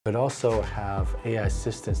but also have AI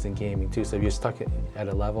assistance in gaming too. So if you're stuck at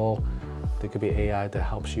a level, there could be AI that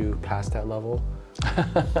helps you pass that level.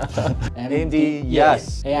 AMD,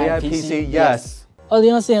 yes. AI PC, yes.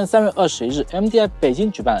 2024年3月21日 ，AMD 在北京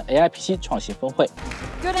举办了 AI PC 创新峰会。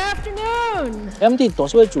Good afternoon. AMD 董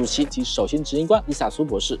事会主席及首席执行官丽萨苏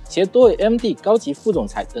博士，携多位 AMD 高级副总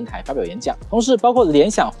裁登台发表演讲。同时，包括联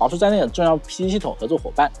想、华硕在内的重要 PC 系统合作伙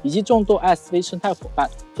伴，以及众多 ISV 生态伙伴，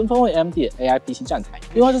纷纷为 AMD 的 AI PC 站台。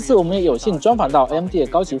另外，这次我们也有幸专访到 AMD 的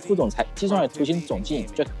高级副总裁、计算与图形总经理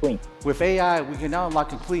Jack Huynh。With AI, we can now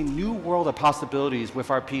unlock a complete new world of possibilities with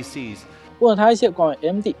our PCs. 问了他一些关于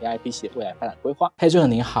AMD AI PC 的未来发展规划。Jack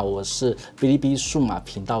你好，我是哔哩哔哩数码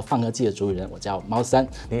频道FUN科技的主理人，我叫猫三。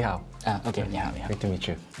你好，OK， 你好。Great to meet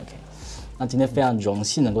you. OK， 那今天非常荣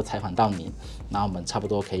幸能够采访到你，那我们差不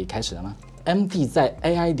多可以开始了吗？AMD 在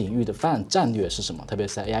AI 领域的发展战略是什么？特别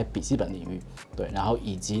是在 AI 笔记本领域，对，然后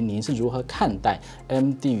以及您是如何看待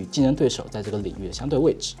AMD 与竞争对手在这个领域的相对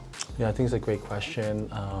位置 ？Yeah, I think it's a great question.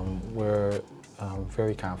 We're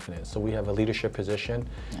very confident. So we have a leadership position.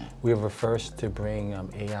 We were first to bring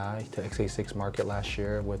AI to x86 market last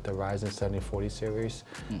year with the Ryzen 7040 series.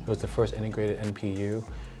 It was the first integrated NPU.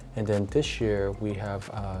 And then this year we have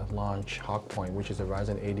launched Hawkpoint, which is the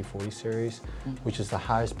Ryzen 8040 series, which is the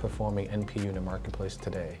highest performing NPU in the marketplace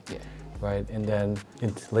today. Right, and then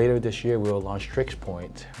later this year we will launch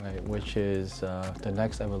Strixpoint, right, which is the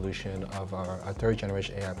next evolution of our third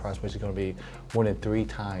generation AI processor, which is going to be more than 3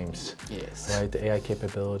 times, right, the AI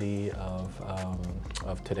capability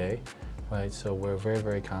of today, right. So we're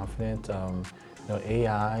very confident.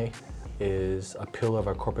 AI is a pillar of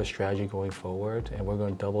our corporate strategy going forward, and we're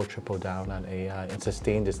going to double, triple down on AI and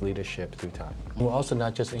sustain this leadership through time. We're also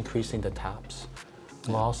not just increasing the TOPS,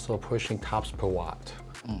 we're also pushing TOPS per watt.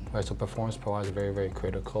 Right, so performance per watt is very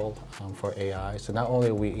critical for AI. So not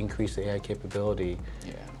only we increase the AI capability,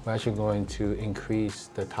 we're actually going to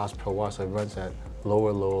increase the TOPS per watt, so it runs at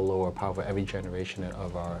lower power for every generation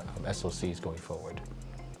of our SoCs going forward.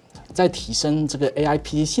 在提升这个 AI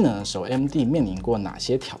PC 性能的时候 ，AMD 面临过哪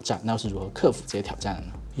些挑战？那又是如何克服这些挑战的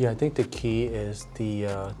呢 ？Yeah, I think the key is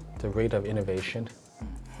the rate of innovation.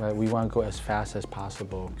 Right, we want to go as fast as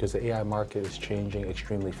possible because the AI market is changing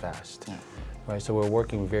extremely fast. Right, so we're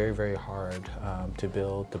working very hard to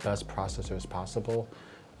build the best processors possible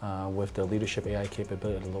with the leadership AI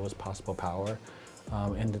capability at the lowest possible power.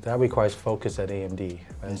 And that requires focus at AMD.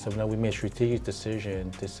 Right? So now we made a strategic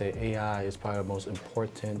decision to say AI is probably the most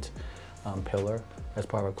important pillar as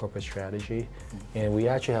part of our corporate strategy. And we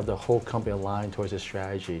actually have the whole company aligned towards this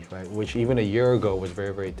strategy, right? Which even a year ago was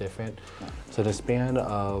very different. So the span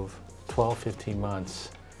of 12-15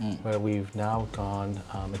 months, where we've now gone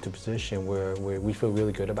into a position where we feel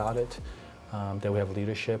really good about it, that we have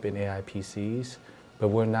leadership in AI PCs, but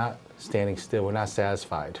we're not standing still, we're not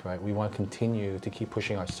satisfied, right? We want to continue to keep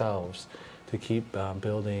pushing ourselves to keep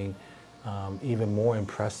building even more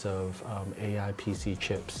impressive AI PC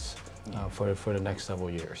chips for the next several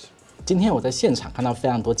years. 今天我在现场看到非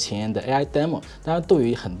常多前沿的 AI demo， 当然对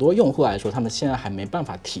于很多用户来说，他们现在还没办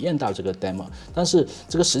法体验到这个 demo， 但是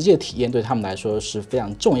这个实际的体验对他们来说是非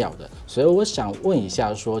常重要的。所以我想问一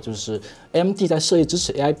下，就是 AMD 在设计支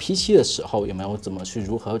持 AI PC 的时候，有没有怎么去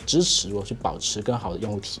如何支持，如何去保持更好的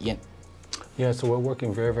用户体验？ Yeah, so we're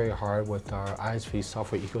working very hard with our ISV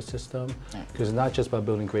software ecosystem because it's not just about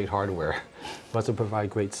building great hardware, but also provide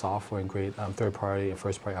great software and great third-party and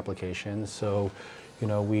first-party applications. So,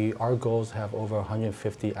 our goals have over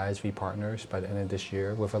 150 ISV partners by the end of this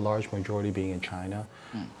year, with a large majority being in China.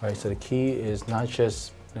 Right, so the key is not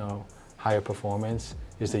just higher performance,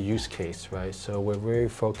 is the use case, right? So we're very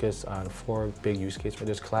focused on 4 big use cases.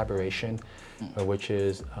 There's collaboration, which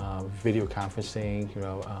is video conferencing,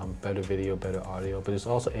 better video, better audio, but there's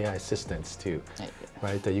also AI assistance too,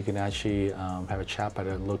 right? That you can actually have a chatbot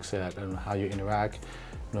that looks at how you interact,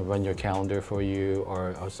 run your calendar for you,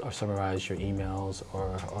 or summarize your emails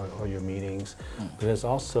or your meetings. But there's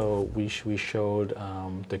also, we showed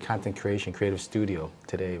the content creation, creative studio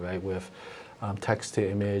today, right? With text to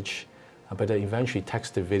image, but then eventually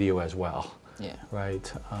text to video as well,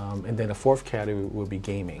 right? And then the 4th category will be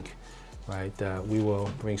gaming, right? We will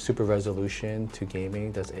bring super resolution to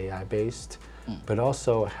gaming that's AI based, but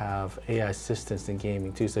also have AI assistance in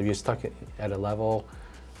gaming too. So if you're stuck at a level,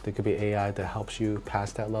 there could be AI that helps you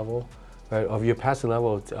pass that level, right? Or if you pass the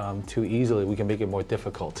level too easily, we can make it more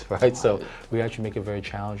difficult, right? So we actually make it very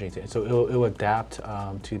challenging. So it'll adapt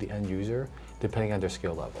to the end user depending on their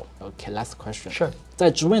skill level. Okay, last question. Sure.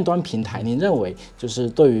 在直面端平台，您认为就是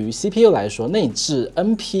对于 CPU 来说，内置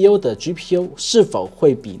NPU 的 GPU 是否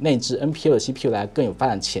会比内置 NPU 的 CPU 来更有发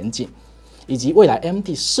展前景？以及未来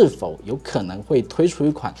AMD 是否有可能会推出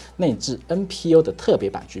一款内置 NPU 的特别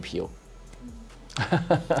版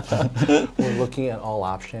GPU。We're looking at all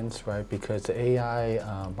options, right? Because the AI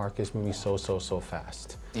market is moving so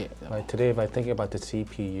fast. Yeah. Right. Today, if I think about the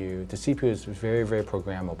CPU is very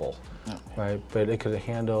programmable, right? But it could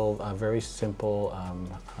handle very simple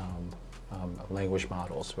language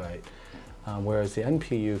models, right? Whereas the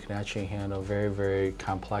NPU can actually handle very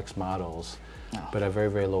complex models, but at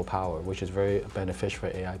very low power, which is very beneficial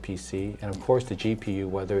for AI PC. And of course, the GPU,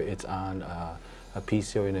 whether it's on a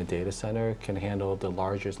PC or in a data center, can handle the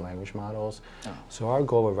largest language models. So our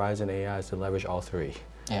goal with Ryzen AI is to leverage all three.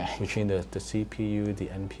 Between the CPU, the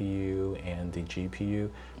NPU, and the GPU,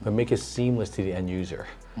 but make it seamless to the end user.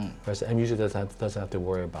 Right? So the end user doesn't have to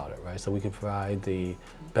worry about it, right? So we can provide the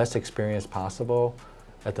best experience possible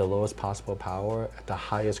at the lowest possible power, at the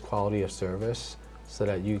highest quality of service, so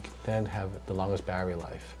that you can then have the longest battery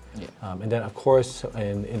life. And then, of course,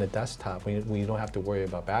 in a desktop, we don't have to worry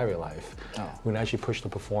about battery life. We can actually push the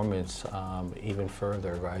performance even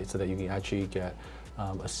further, right? So that you can actually get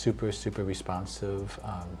a super responsive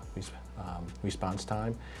response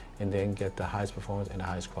time, and then get the highest performance and the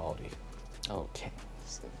highest quality. Okay.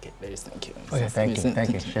 Thank you. Okay, thank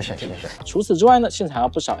you. 谢谢。除此之外呢，现场还有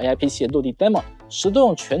不少 AI PC 的落地 demo， 10多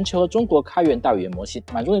种全球和中国开源大语言模型，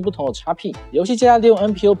满足你不同的 XP。游戏加利用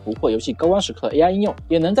NPU 捕获游戏高光时刻的 AI 应用，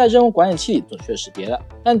也能在任务管理器里准确识别了。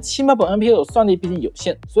但788 NPU 的算力毕竟有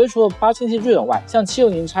限，所以除了8000T 锐龙外，像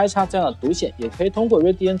750XX 这样的独显，也可以通过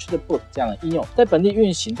Radiant Boot 这样的应用，在本地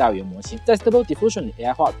运行大语言模型，在 Stable Diffusion 里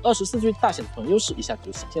AI 化的24G 大显存优势一下子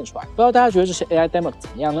就显现出来。不知道大家觉得这些 AI demo 怎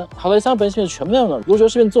么样呢？好的，以上本视频的全部内容，如果觉得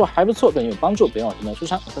视频做还不错，对你有帮助，别忘了点赞收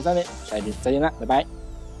藏。我是3连，下一期再见啦，拜拜。